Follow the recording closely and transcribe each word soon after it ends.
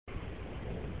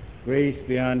Grace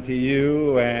be unto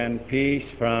you and peace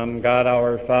from God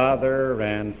our Father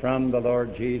and from the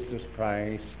Lord Jesus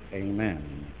Christ.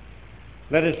 Amen.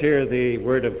 Let us hear the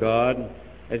Word of God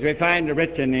as we find it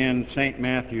written in St.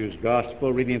 Matthew's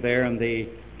Gospel, reading there in the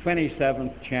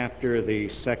 27th chapter, the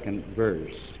 2nd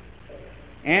verse.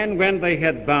 And when they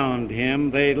had bound him,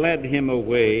 they led him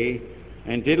away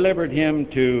and delivered him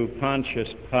to Pontius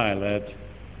Pilate,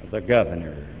 the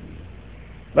governor.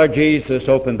 Lord Jesus,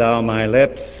 open thou my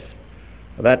lips,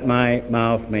 that my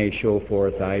mouth may show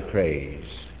forth thy praise.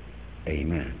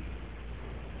 Amen.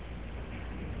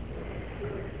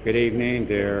 Good evening,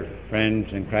 dear friends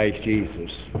in Christ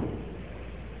Jesus.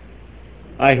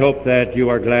 I hope that you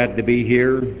are glad to be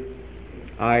here.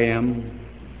 I am.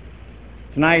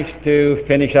 It's nice to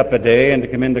finish up a day and to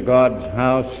come into God's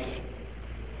house.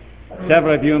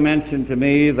 Several of you mentioned to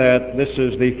me that this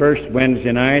is the first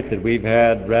Wednesday night that we've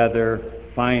had rather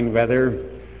fine weather,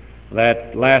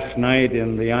 that last night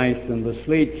in the ice and the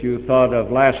sleet you thought of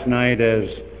last night as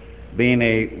being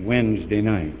a Wednesday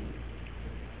night.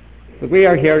 But we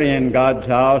are here in God's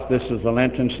house. This is the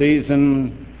Lenten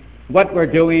season. What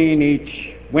we're doing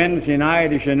each Wednesday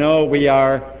night, as you know, we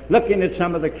are looking at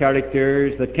some of the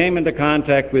characters that came into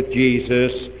contact with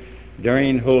Jesus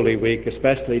during Holy Week,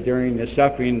 especially during the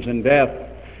sufferings and death.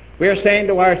 We are saying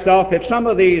to ourselves, if some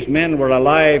of these men were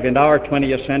alive in our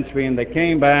 20th century and they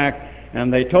came back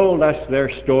and they told us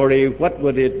their story, what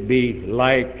would it be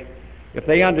like if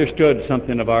they understood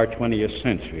something of our 20th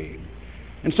century?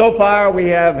 And so far we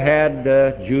have had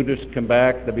Judas come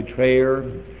back, the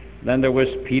betrayer. Then there was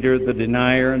Peter the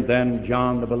denier, and then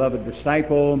John the beloved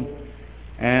disciple.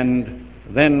 And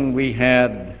then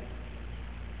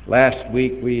last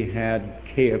week we had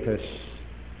Caiaphas,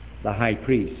 the high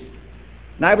priest.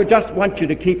 Now I would just want you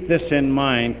to keep this in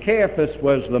mind. Caiaphas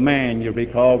was the man, you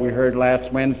recall, we heard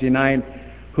last Wednesday night,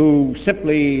 who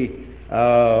simply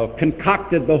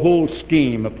concocted the whole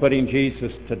scheme of putting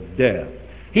Jesus to death.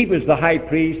 He was the high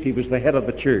priest. He was the head of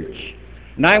the church.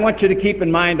 And I want you to keep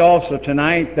in mind also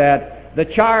tonight that the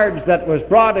charge that was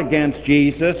brought against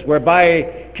Jesus,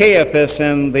 whereby Caiaphas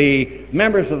and the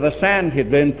members of the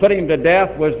Sanhedrin put him to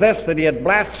death, was this, that he had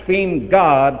blasphemed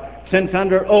God, since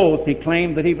under oath he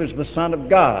claimed that he was the Son of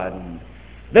God.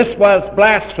 This was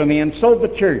blasphemy, and so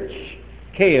the church,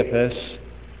 Caiaphas,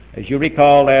 as you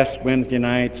recall last Wednesday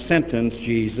night, sentenced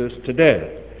Jesus to death.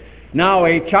 Now,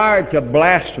 a charge of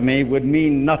blasphemy would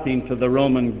mean nothing to the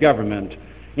Roman government.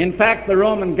 In fact, the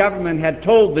Roman government had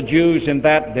told the Jews in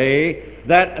that day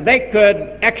that they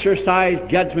could exercise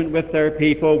judgment with their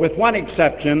people, with one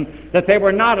exception, that they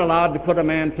were not allowed to put a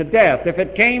man to death. If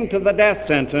it came to the death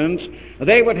sentence,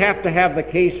 they would have to have the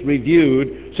case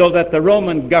reviewed so that the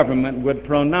Roman government would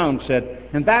pronounce it.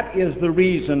 And that is the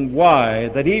reason why,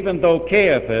 that even though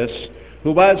Caiaphas,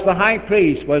 who was the high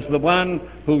priest, was the one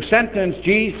who sentenced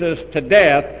Jesus to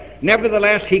death,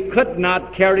 nevertheless he could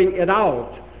not carry it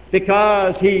out,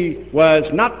 because he was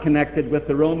not connected with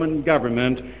the Roman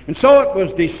government. And so it was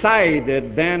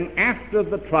decided then, after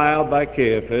the trial by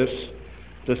Caiaphas,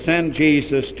 to send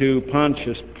Jesus to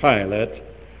Pontius Pilate,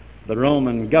 the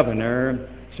Roman governor,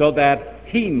 so that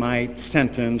he might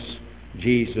sentence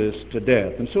Jesus to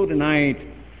death. And so tonight,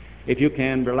 if you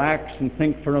can relax and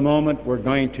think for a moment, we're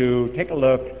going to take a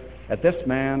look at this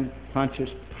man, Pontius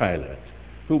Pilate,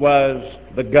 who was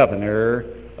the governor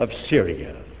of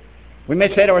Syria. We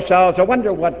may say to ourselves, I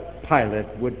wonder what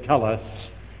Pilate would tell us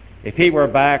if he were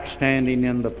back standing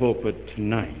in the pulpit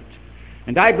tonight.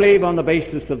 And I believe on the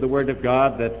basis of the Word of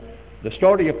God that the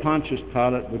story of Pontius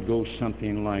Pilate would go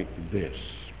something like this.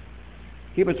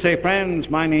 He would say, friends,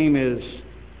 my name is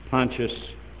Pontius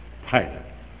Pilate.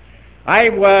 I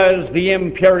was the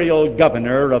imperial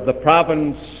governor of the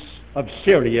province of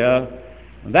Syria.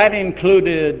 That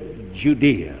included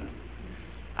Judea.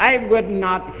 I would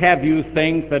not have you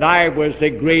think that I was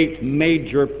a great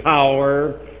major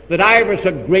power, that I was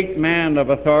a great man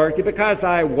of authority, because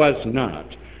I was not.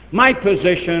 My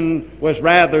position was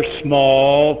rather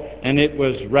small, and it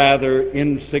was rather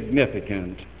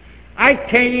insignificant. I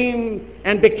came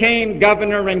and became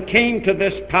governor and came to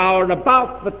this power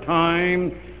about the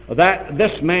time that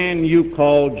this man you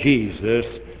call Jesus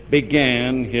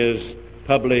began his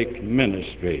public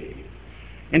ministry.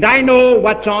 And I know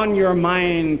what's on your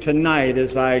mind tonight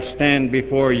as I stand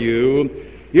before you.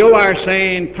 You are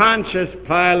saying, Pontius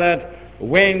Pilate,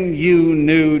 when you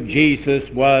knew Jesus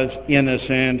was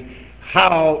innocent,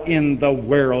 how in the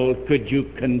world could you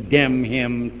condemn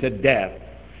him to death?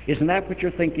 Isn't that what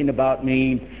you're thinking about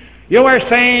me? You are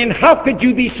saying, how could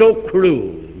you be so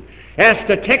cruel as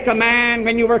to take a man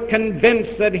when you were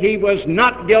convinced that he was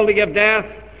not guilty of death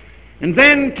and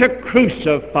then to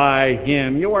crucify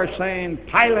him. You are saying,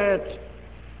 Pilate,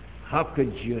 how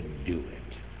could you do it?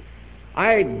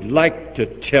 I'd like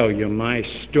to tell you my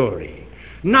story,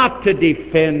 not to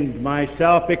defend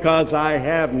myself because I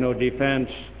have no defense,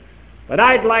 but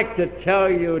I'd like to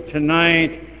tell you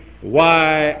tonight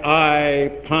why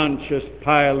I, Pontius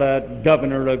Pilate,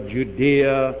 governor of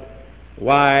Judea,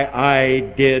 why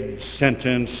I did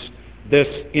sentence this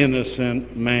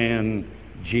innocent man,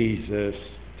 Jesus,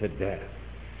 to death.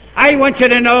 I want you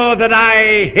to know that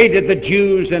I hated the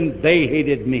Jews and they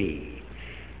hated me.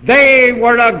 They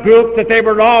were a group that they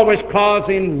were always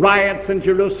causing riots in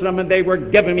Jerusalem, and they were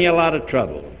giving me a lot of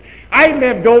trouble. I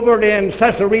lived over in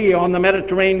Caesarea on the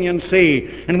Mediterranean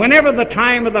Sea, and whenever the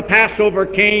time of the Passover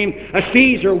came,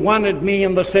 Caesar wanted me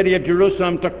in the city of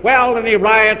Jerusalem to quell any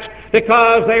riots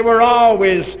because they were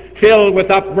always filled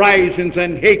with uprisings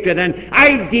and hatred, and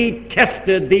I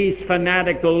detested these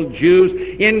fanatical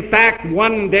Jews. In fact,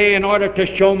 one day, in order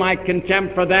to show my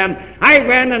contempt for them, I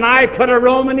went and I put a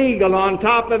Roman eagle on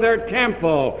top of their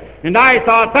temple. And I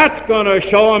thought, that's going to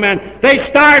show them. And they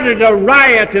started a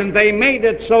riot, and they made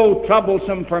it so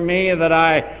troublesome for me that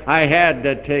I had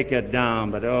to take it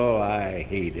down. But, oh, I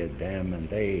hated them, and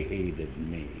they hated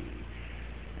me.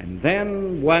 And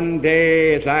then one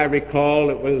day, as I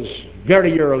recall, it was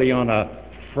very early on a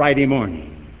Friday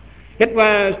morning. It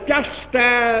was just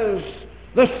as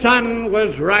the sun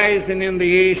was rising in the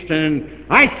east, and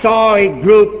I saw a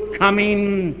group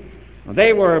coming.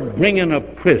 They were bringing a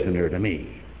prisoner to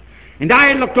me. And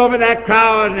I looked over that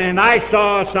crowd, and I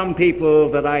saw some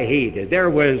people that I hated.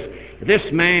 There was this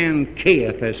man,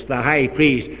 Caiaphas, the high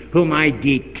priest, whom I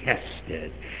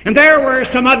detested. And there were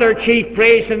some other chief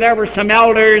priests, and there were some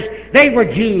elders. They were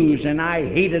Jews, and I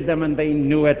hated them, and they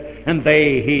knew it, and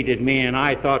they hated me. And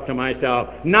I thought to myself,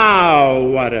 now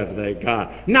what have they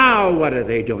got? Now what are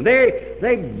they doing?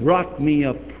 They brought me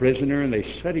a prisoner, and they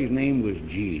said his name was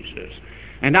Jesus.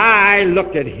 And I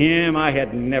looked at him. I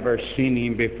had never seen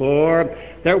him before.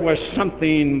 There was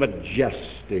something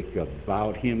majestic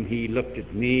about him. He looked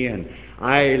at me, and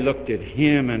I looked at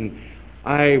him, and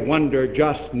I wonder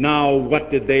just now, what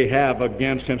did they have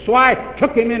against him? So I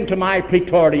took him into my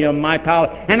praetorium, my palace,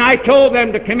 and I told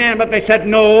them to come in, but they said,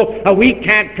 no, we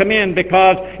can't come in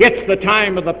because it's the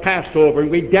time of the Passover.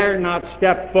 We dare not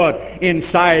step foot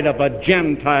inside of a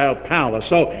Gentile palace.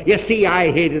 So, you see,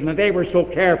 I hated them. They were so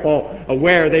careful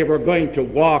where they were going to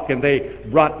walk, and they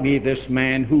brought me this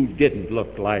man who didn't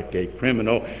look like a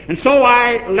criminal. And so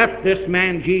I left this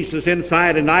man, Jesus,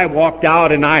 inside, and I walked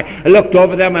out, and I looked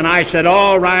over them, and I said,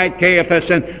 all right, Caiaphas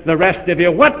and the rest of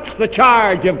you, what's the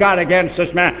charge you've got against this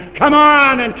man? Come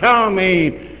on and tell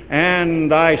me.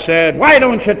 And I said, why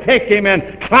don't you take him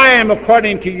and try him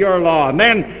according to your law? And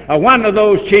then one of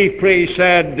those chief priests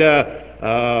said,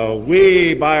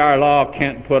 we by our law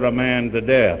can't put a man to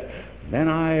death. Then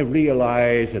I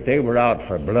realized that they were out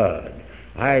for blood.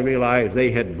 I realized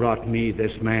they had brought me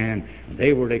this man.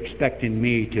 They were expecting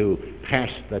me to pass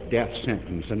the death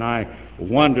sentence, and I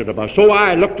wondered about it. So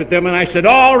I looked at them and I said,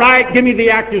 all right, give me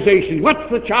the accusations. What's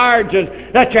the charges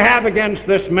that you have against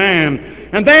this man?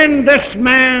 And then this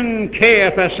man,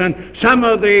 Caiaphas, and some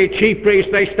of the chief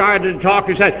priests, they started to talk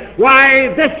and said,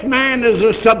 why, this man is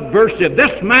a subversive.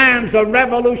 This man's a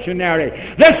revolutionary.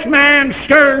 This man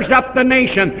stirs up the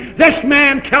nation. This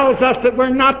man tells us that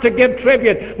we're not to give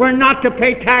tribute. We're not to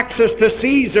pay taxes to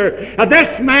Caesar.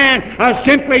 This man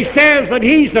simply says that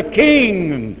he's a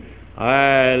king.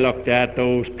 I looked at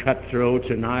those cutthroats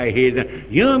and I hated them.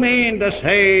 You mean to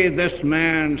say this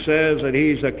man says that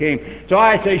he's a king? So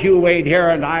I says, you wait here,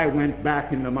 and I went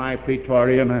back into my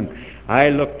praetorium and I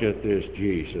looked at this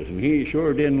Jesus, and he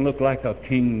sure didn't look like a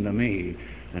king to me.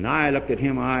 And I looked at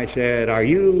him and I said, Are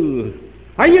you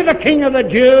the king of the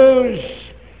Jews?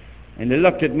 And he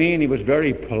looked at me and he was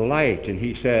very polite, and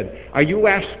he said, are you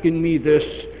asking me this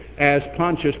as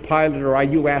Pontius Pilate, or are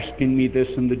you asking me this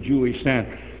in the Jewish sense?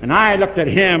 And I looked at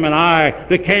him and I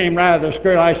became rather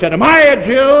scared. I said, am I a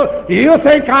Jew? Do you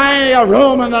think I'm a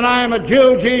Roman, that I'm a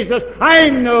Jew, Jesus?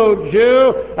 I'm no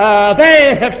Jew.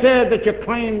 They have said that you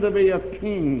claim to be a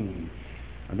king.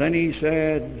 And then he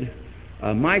said,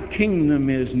 my kingdom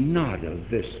is not of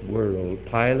this world,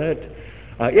 Pilate.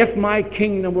 If my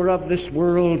kingdom were of this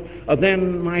world,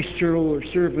 then my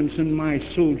servants and my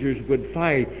soldiers would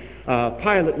fight.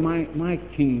 Pilate, my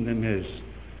kingdom is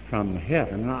from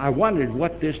heaven. And I wondered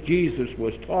what this Jesus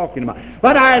was talking about.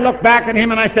 But I looked back at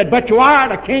him and I said, but you are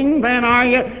the king then, are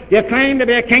you? You claim to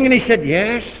be a king? And he said,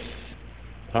 yes,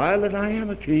 Pilate, I am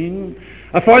a king.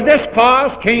 For this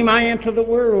cause came I into the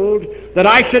world, that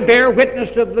I should bear witness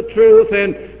of the truth.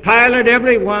 And Pilate,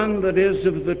 every one that is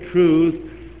of the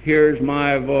truth, hears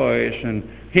my voice, and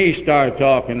he started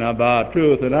talking about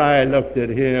truth, and I looked at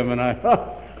him, and I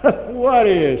thought, what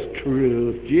is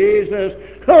truth, Jesus?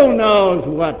 Who knows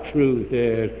what truth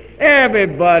is?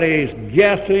 Everybody's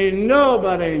guessing.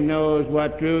 Nobody knows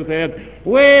what truth is.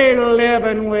 We live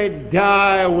and we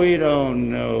die. We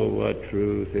don't know what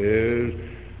truth is.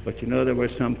 But you know, there was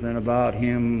something about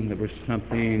him. There was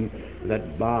something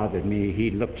that bothered me. He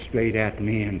looked straight at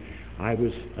me, and I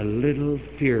was a little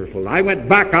fearful. I went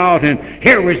back out, and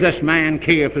here was this man,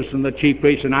 Caiaphas, and the chief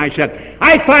priest, and I said,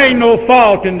 I find no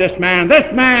fault in this man. This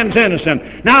man's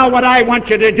innocent. Now what I want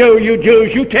you to do, you Jews,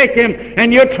 you take him,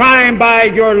 and you try him by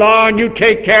your law, and you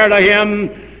take care of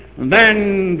him. And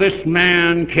then this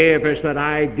man, Caiaphas, that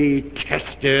I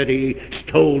detested, he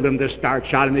told them to start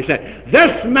shouting. He said,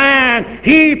 this man,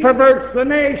 he perverts the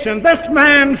nation. This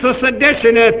man's a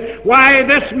seditionist. Why,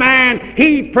 this man,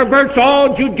 he perverts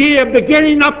all Judea,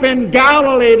 beginning up in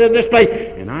Galilee to this place.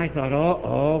 And I thought,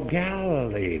 oh,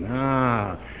 Galilee.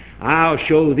 I'll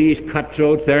show these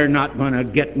cutthroats they're not going to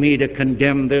get me to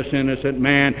condemn this innocent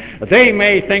man. They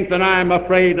may think that I'm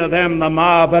afraid of them, the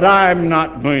mob, but I'm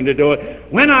not going to do it.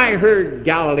 When I heard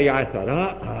Galilee, I thought,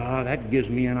 that gives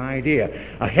me an idea.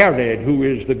 Herod, who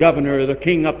is the governor or the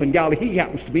king up in Galilee, he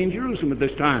happens to be in Jerusalem at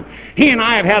this time. He and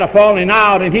I have had a falling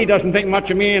out, and he doesn't think much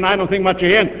of me, and I don't think much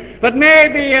of him. But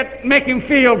maybe it make him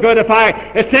feel good if I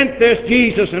sent this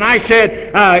Jesus. And I said,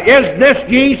 is this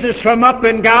Jesus from up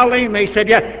in Galilee? And they said,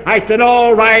 yeah. I said,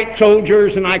 all right,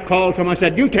 soldiers. And I called them. I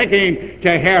said, you take him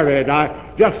to Herod.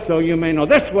 Just so you may know,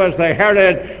 this was the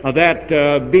Herod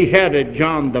that beheaded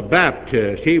John the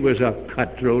Baptist. He was a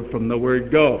cutthroat from the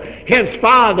word go. His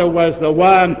father was the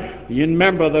one, you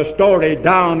remember the story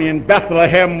down in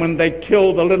Bethlehem when they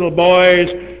killed the little boys.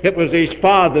 It was his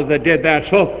father that did that.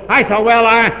 So I thought, well,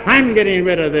 I'm getting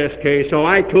rid of this case. So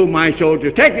I told my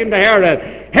soldiers, take him to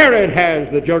Herod. Herod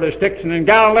has the jurisdiction in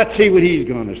Galilee. Let's see what he's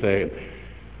going to say.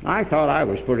 I thought I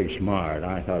was pretty smart.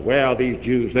 I thought, well, these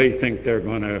Jews, they think they're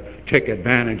going to take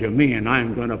advantage of me, and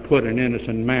I'm going to put an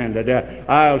innocent man to death.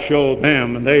 I'll show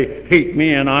them, and they hate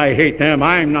me, and I hate them.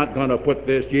 I'm not going to put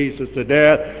this Jesus to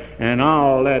death, and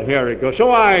I'll let Herod go.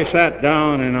 So I sat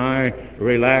down, and I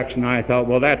relaxed, and I thought,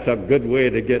 well, that's a good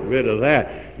way to get rid of that.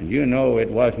 And you know,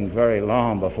 it wasn't very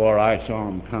long before I saw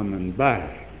him coming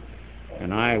back.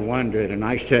 And I wondered, and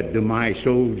I said to my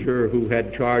soldier who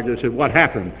had charge, I said, what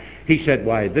happened? He said,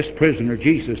 why, this prisoner,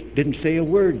 Jesus, didn't say a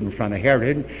word in front of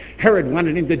Herod. Herod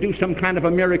wanted him to do some kind of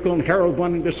a miracle, and Herod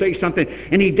wanted him to say something,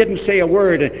 and he didn't say a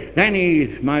word. And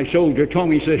then my soldier told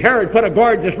me, he said, Herod put a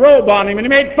gorgeous robe on him, and he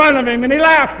made fun of him, and he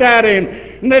laughed at him,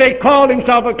 and that he called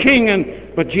himself a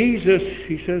king. But Jesus,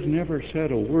 he says, never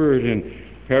said a word, and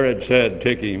Herod said,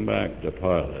 take him back to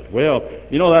Pilate. Well,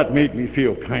 you know, that made me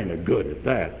feel kind of good at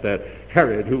that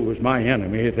Herod, who was my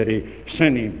enemy, that he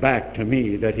sent him back to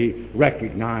me, that he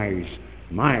recognized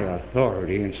my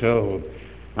authority. And so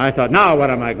I thought, now what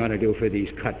am I going to do for these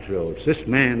cutthroats? This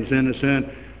man's innocent.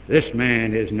 This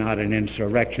man is not an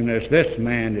insurrectionist. This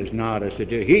man is not a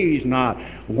seducer. He's not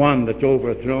one that's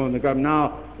overthrown the government.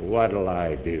 Now, what'll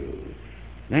I do?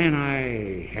 Then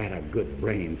I had a good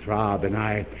brain throb, and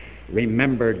I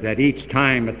remembered that each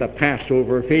time at the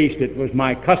Passover feast it was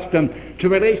my custom to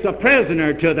release a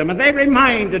prisoner to them, and they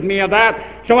reminded me of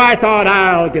that. So I thought,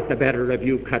 I'll get the better of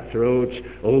you cutthroats,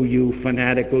 oh, you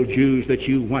fanatical Jews, that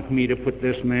you want me to put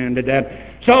this man to death.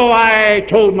 So I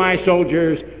told my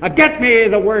soldiers, get me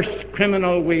the worst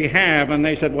criminal we have. And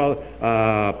they said, well,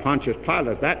 Pontius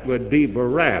Pilate, that would be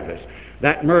Barabbas,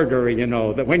 that murderer, you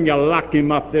know, that when you locked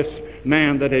him up, this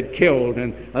man that had killed,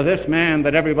 and this man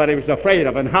that everybody was afraid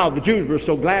of, and how the Jews were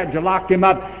so glad you locked him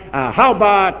up. How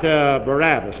about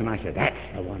Barabbas? And I said, that's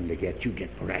the one to get. You get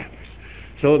Barabbas.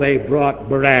 So they brought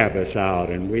Barabbas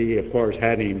out, and we, of course,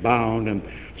 had him bound. And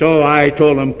so I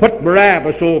told them, put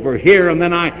Barabbas over here. And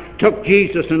then I took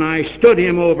Jesus and I stood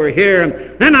him over here.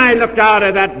 And then I looked out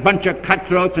at that bunch of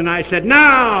cutthroats and I said,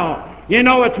 now, you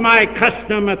know, it's my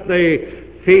custom at the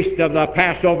feast of the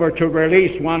Passover to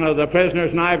release one of the prisoners,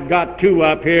 and I've got two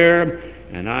up here.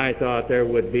 And I thought there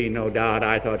would be no doubt.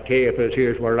 I thought, Caiaphas,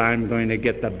 here's where I'm going to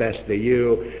get the best of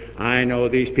you. I know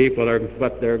these people are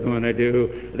what they're going to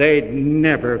do. They'd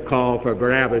never call for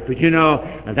Barabbas. But you know,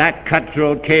 that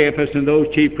cutthroat Caiaphas and those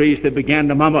chief priests that began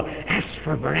to mumble, ask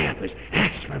for Barabbas,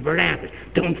 ask for Barabbas.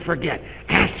 Don't forget,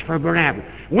 ask for Barabbas.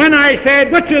 When I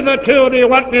said, which of the two do you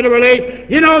want me to release?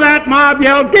 You know, that mob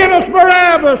yelled, give us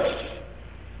Barabbas.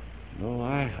 Oh,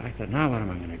 I thought, now what am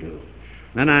I going to do?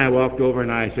 Then I walked over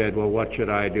and I said, well, what should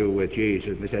I do with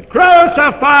Jesus? And they said,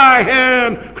 crucify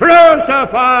him!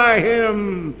 Crucify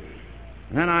him!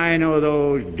 And I know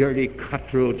those dirty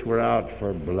cutthroats were out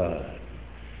for blood.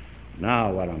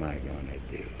 Now what am I going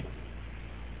to do?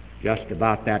 Just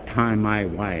about that time, my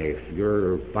wife,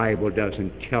 your Bible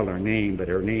doesn't tell her name, but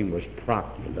her name was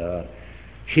Procula.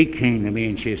 She came to me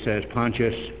and she says,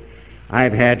 Pontius,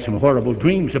 I've had some horrible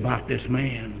dreams about this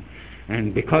man.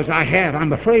 And because I have,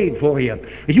 I'm afraid for you.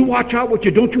 You watch out what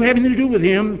you don't you have anything to do with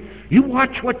him. You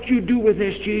watch what you do with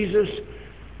this Jesus.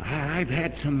 I've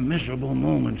had some miserable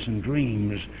moments and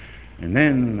dreams. And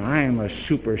then I'm a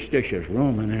superstitious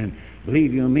Roman, and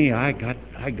believe you me, I got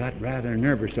rather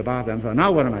nervous about them. So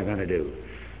now what am I going to do?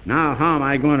 Now how am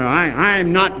I going to...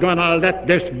 I'm not going to let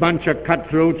this bunch of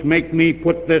cutthroats make me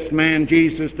put this man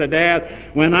Jesus to death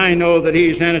when I know that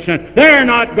he's innocent. They're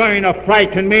not going to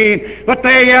frighten me, but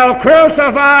they yell,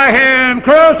 crucify him!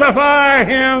 Crucify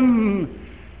him!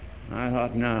 I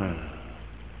thought, no.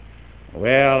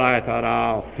 Well, I thought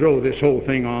I'll throw this whole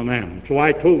thing on them. So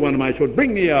I told one of my soldiers,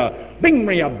 bring me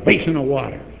a basin of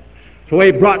water. So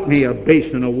he brought me a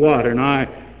basin of water, and I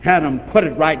had him put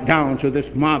it right down so this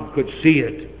mob could see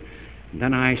it. And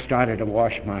then I started to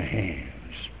wash my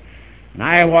hands. And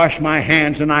I washed my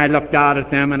hands, and I looked out at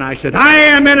them, and I said, I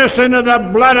am innocent of the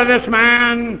blood of this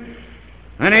man.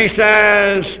 And he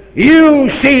says, you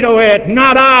see to it,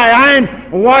 not I.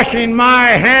 I'm washing my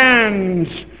hands.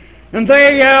 And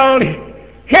they yelled,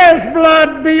 his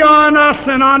blood be on us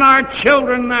and on our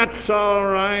children, that's all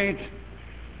right.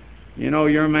 You know,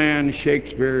 your man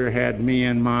Shakespeare had me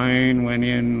in mind when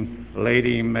in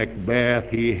Lady Macbeth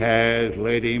he has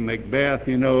Lady Macbeth,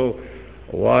 you know,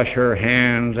 wash her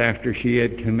hands after she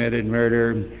had committed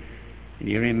murder.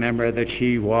 You remember that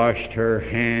she washed her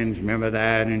hands, remember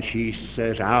that, and she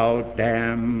says, out,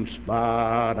 damn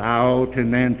spot, out,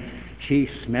 and then she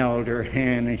smelled her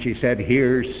hand and she said,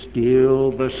 here's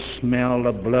still the smell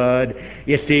of blood.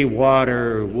 You see,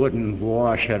 water wouldn't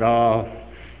wash it off,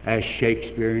 as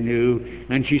Shakespeare knew.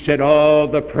 And she said, all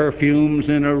the perfumes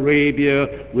in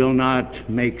Arabia will not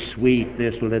make sweet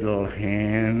this little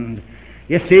hand.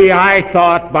 You see, I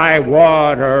thought by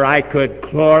water I could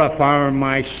chloroform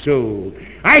my soul.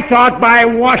 I thought by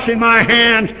washing my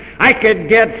hands I could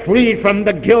get free from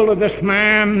the guilt of this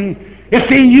man. You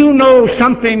see, you know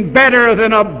something better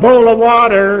than a bowl of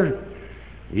water.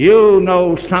 You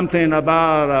know something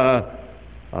about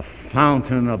a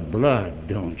fountain of blood,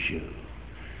 don't you?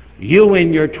 You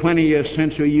in your 20th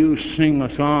century, you sing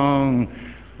a song,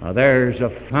 there's a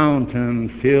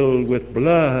fountain filled with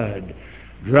blood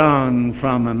drawn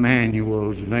from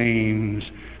Emmanuel's veins.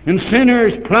 And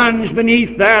sinners plunge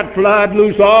beneath that flood,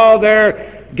 lose all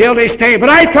their guilty stain.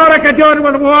 But I thought I could do it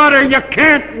with water. You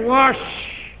can't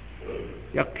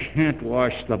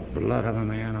wash the blood of a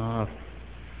man off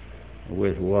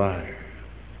with water.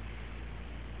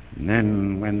 And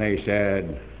then when they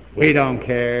said, we don't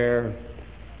care,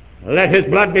 let his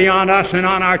blood be on us and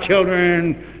on our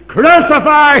children,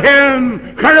 crucify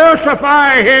him,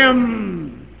 crucify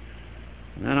him.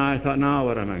 And I thought, now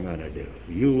what am I going to do?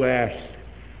 You asked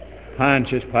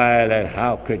Pontius Pilate,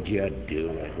 how could you do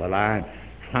it? Well, I'm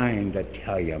trying to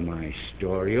tell you my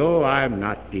story. Oh, I'm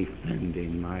not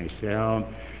defending myself.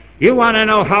 You want to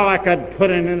know how I could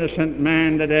put an innocent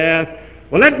man to death?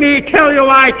 Well, let me tell you,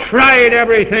 I tried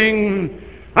everything.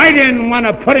 I didn't want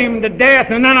to put him to death,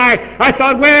 and then I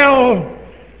thought, well,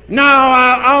 now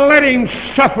I'll let him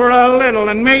suffer a little,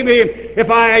 and maybe if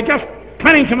I just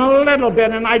punish him a little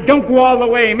bit and I don't go all the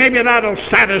way, maybe that'll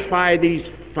satisfy these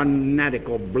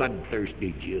fanatical,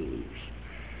 bloodthirsty Jews.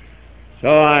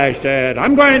 So I said,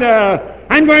 I'm going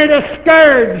to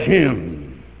scourge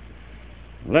him.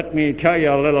 Let me tell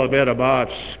you a little bit about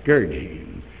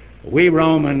scourging. We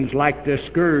Romans like to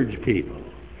scourge people.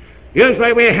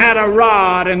 Usually we had a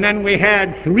rod, and then we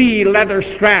had 3 leather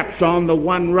straps on the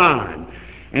one rod.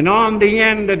 And on the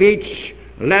end of each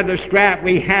leather strap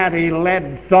we had a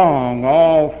lead thong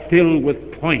all filled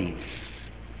with points.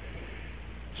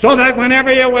 So that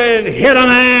whenever you would hit a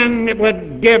man, it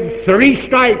would give 3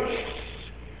 stripes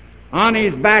on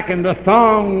his back, and the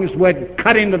thongs would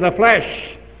cut into the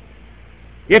flesh.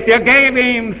 If you gave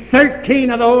him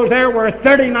 13 of those, there were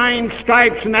 39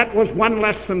 stripes, and that was one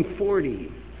less than 40.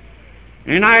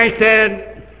 And I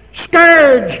said,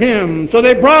 scourge him. So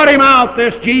they brought him out,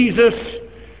 this Jesus.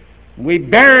 We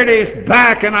buried his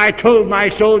back, and I told my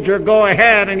soldier, go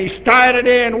ahead. And he started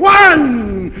in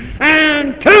 1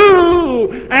 and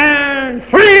 2 and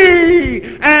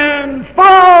 3 and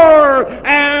 4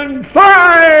 and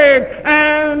 5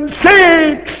 and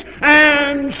 6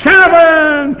 and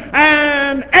 7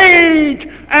 and 8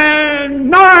 and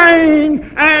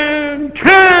 9 and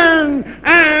 10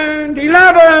 and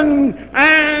 11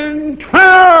 and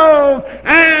 12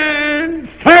 and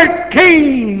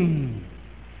 13.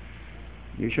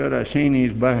 You should have seen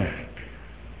his back.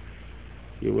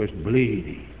 He was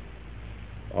bleeding.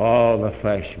 All the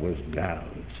flesh was gouged.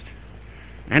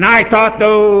 And I thought,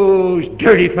 those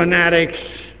dirty fanatics,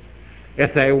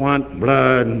 if they want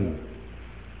blood,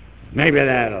 maybe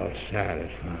that'll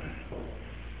satisfy.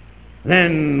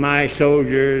 Then my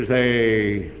soldiers,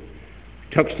 they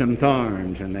took some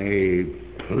thorns and they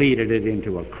pleated it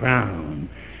into a crown.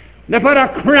 They put a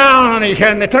crown on his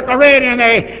head, and they took a reed and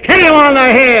they hit him on the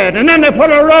head, and then they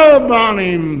put a robe on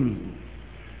him,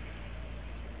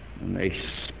 and they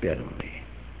spit on him,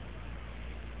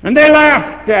 and they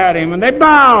laughed at him, and they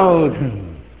bowed.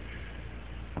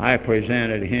 I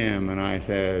presented him, and I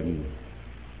said,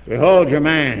 "Behold your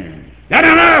man." "That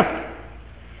enough?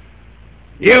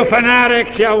 You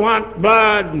fanatics, you want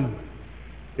blood.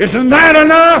 Isn't that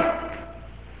enough?"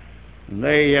 And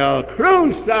they yelled,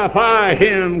 "Crucify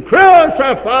him!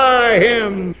 Crucify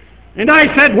him!" And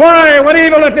I said, "Why? What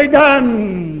evil has he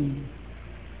done?"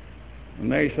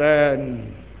 And they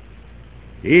said,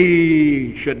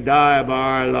 "He should die by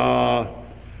our law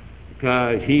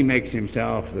because he makes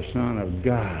himself the Son of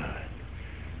God."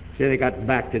 See, they got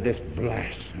back to this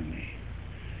blasphemy.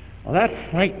 Well, that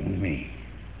frightened me.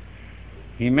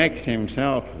 He makes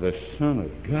himself the Son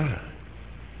of God.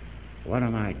 What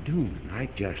am I doing? I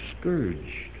just scourged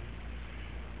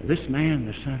this man,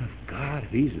 the Son of God. If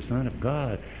he's the Son of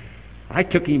God, I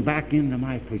took him back into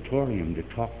my praetorium to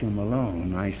talk to him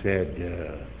alone. I said,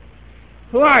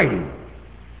 "Who are you?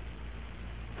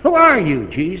 Who are you,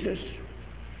 Jesus?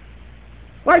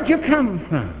 Where'd you come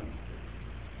from?"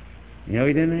 He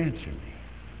didn't answer me.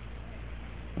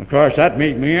 Of course, that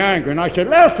made me angry, and I said,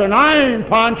 "Listen, I'm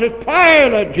Pontius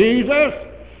Pilate, Jesus.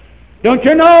 Don't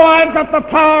you know I've got the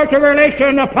power to release you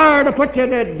and the power to put you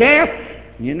to death?"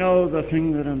 The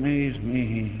thing that amazed me,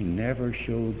 he never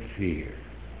showed fear.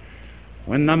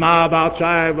 When the mob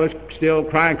outside was still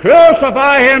crying,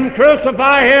 "Crucify him!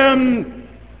 Crucify him!"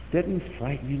 didn't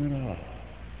frighten him at all.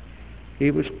 He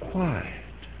was quiet.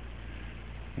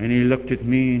 And he looked at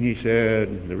me and he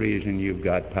said, "The reason you've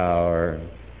got power,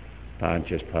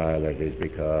 Pontius Pilate, is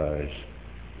because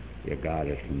you got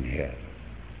it from heaven.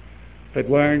 If it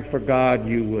weren't for God,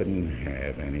 you wouldn't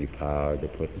have any power to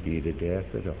put me to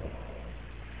death at all."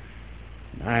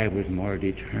 And I was more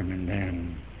determined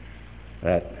then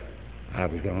that I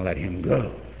was going to let him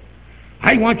go.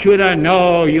 I want you to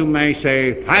know, you may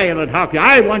say, "Pilate, how can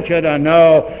I want you to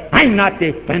know I'm not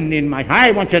defending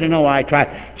I want you to know I tried."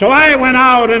 So I went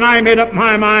out and I made up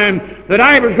my mind that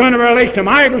I was going to release him.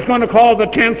 I was going to call the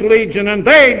 10th Legion and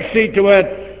they'd see to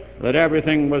it that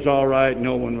everything was all right,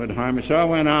 no one would harm me. So I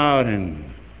went out, and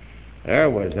there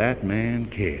was that man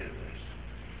Caiaphas,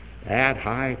 that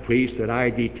high priest that I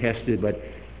detested, but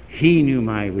he knew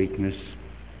my weakness.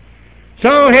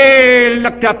 So he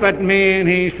looked up at me and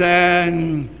he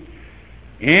said,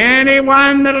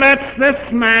 "Anyone that lets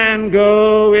this man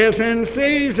go isn't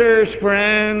Caesar's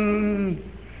friend.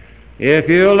 If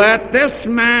you let this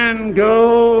man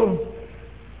go,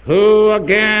 who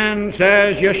again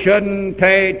says you shouldn't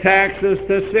pay taxes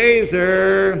to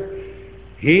Caesar,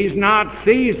 he's not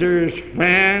Caesar's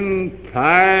friend.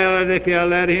 Pilate, if you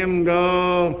let him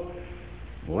go,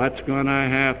 what's going to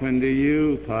happen to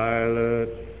you, Pilate?"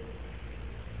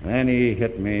 Then he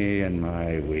hit me in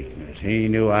my weakness. He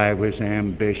knew I was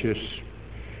ambitious.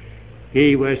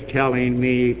 He was telling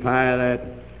me, "Pilate,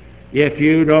 if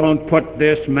you don't put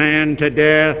this man to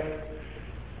death,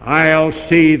 I'll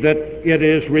see that it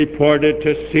is reported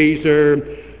to Caesar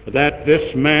that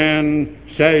this man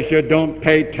says you don't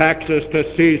pay taxes to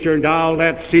Caesar, and I'll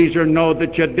let Caesar know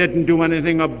that you didn't do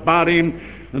anything about him,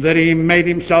 that he made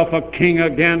himself a king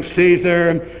against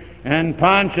Caesar. And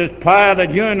Pontius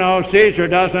Pilate, Caesar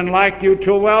doesn't like you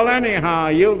too well anyhow.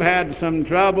 You've had some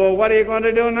trouble. What are you going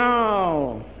to do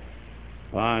now?"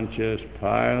 Pontius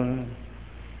Pilate,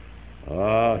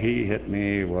 oh, he hit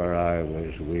me where I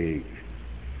was weak.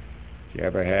 Did you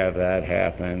ever have that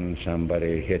happen?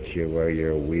 Somebody hits you where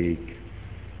you're weak,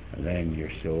 and then you're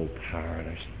so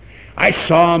powerless. I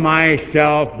saw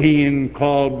myself being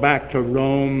called back to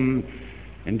Rome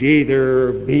and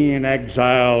either being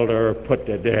exiled or put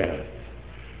to death.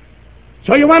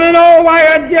 So you want to know why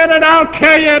I did it? I'll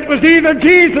tell you, it was either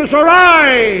Jesus or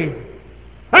I.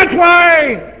 That's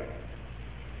why.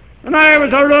 And I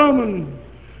was a Roman.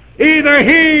 Either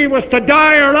he was to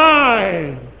die or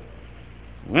I.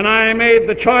 When I made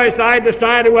the choice, I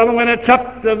decided, well, when it's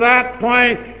up to that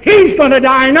point, he's going to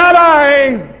die, not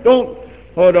I. Don't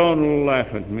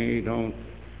laugh at me. Don't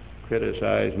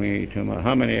criticize me too much.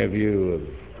 How many of you have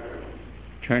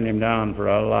turned him down for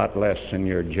a lot less than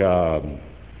your job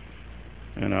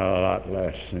and a lot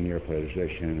less than your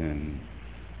position, and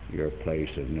your place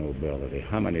of nobility?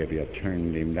 How many of you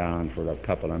turned him down for a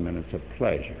couple of minutes of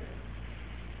pleasure?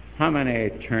 How many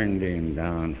turned him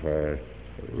down for a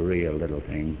real little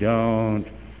thing? Don't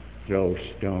throw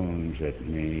stones at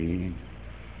me.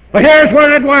 But here's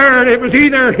what it were. It was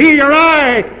either he or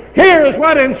I. Here's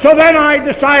what. And so then I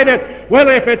decided, well,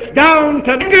 if it's down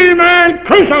to the man,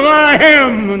 crucify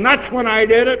him. And that's when I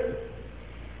did it.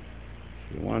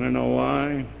 You want to know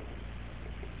why?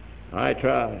 I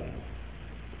tried.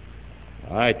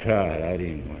 I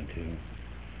didn't want to.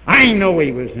 I know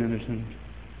he was innocent.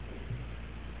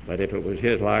 But if it was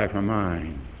his life or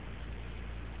mine,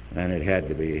 then it had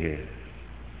to be his.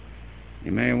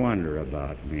 You may wonder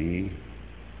about me.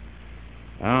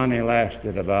 I only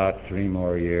lasted about 3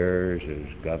 more years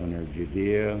as governor of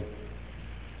Judea.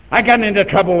 I got into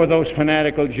trouble with those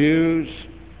fanatical Jews.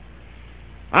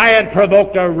 I had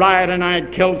provoked a riot and I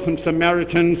had killed some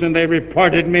Samaritans and they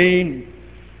reported me.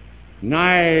 And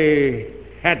I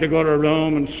had to go to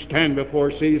Rome and stand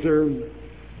before Caesar.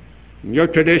 And your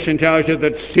tradition tells you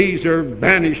that Caesar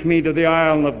banished me to the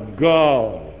island of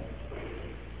Gaul.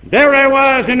 There I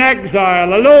was in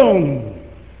exile, alone.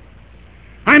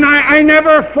 And I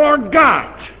never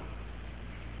forgot,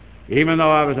 even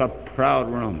though I was a proud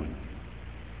Roman,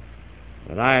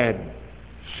 that I had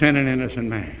sent an innocent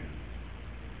man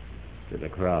to the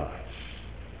cross.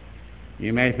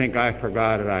 You may think I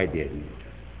forgot it, I didn't.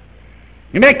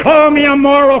 You may call me a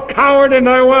moral coward, and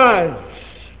I was.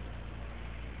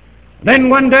 Then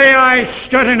one day I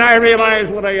stood and I realized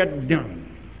what I had done.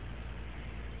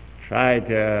 Tried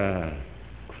to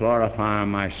chlorify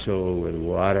my soul with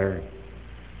water,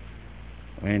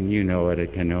 when you know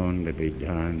it can only be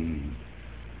done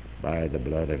by the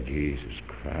blood of Jesus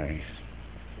Christ.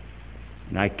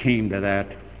 And I came to that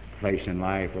place in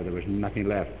life where there was nothing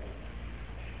left.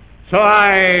 So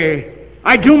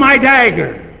I drew my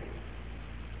dagger.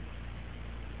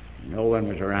 No one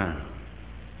was around.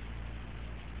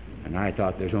 And I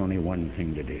thought there's only one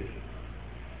thing to do.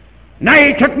 And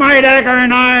I took my dagger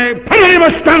and I put it in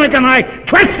my stomach and I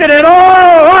twisted it.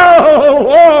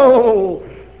 Oh.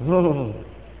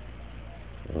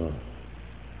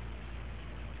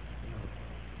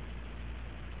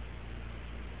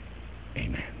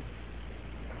 Amen.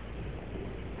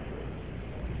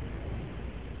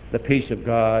 The peace of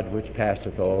God, which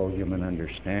passeth all human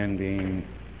understanding,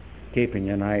 keep and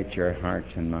unite your hearts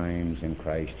and minds in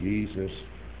Christ Jesus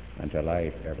unto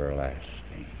life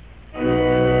everlasting.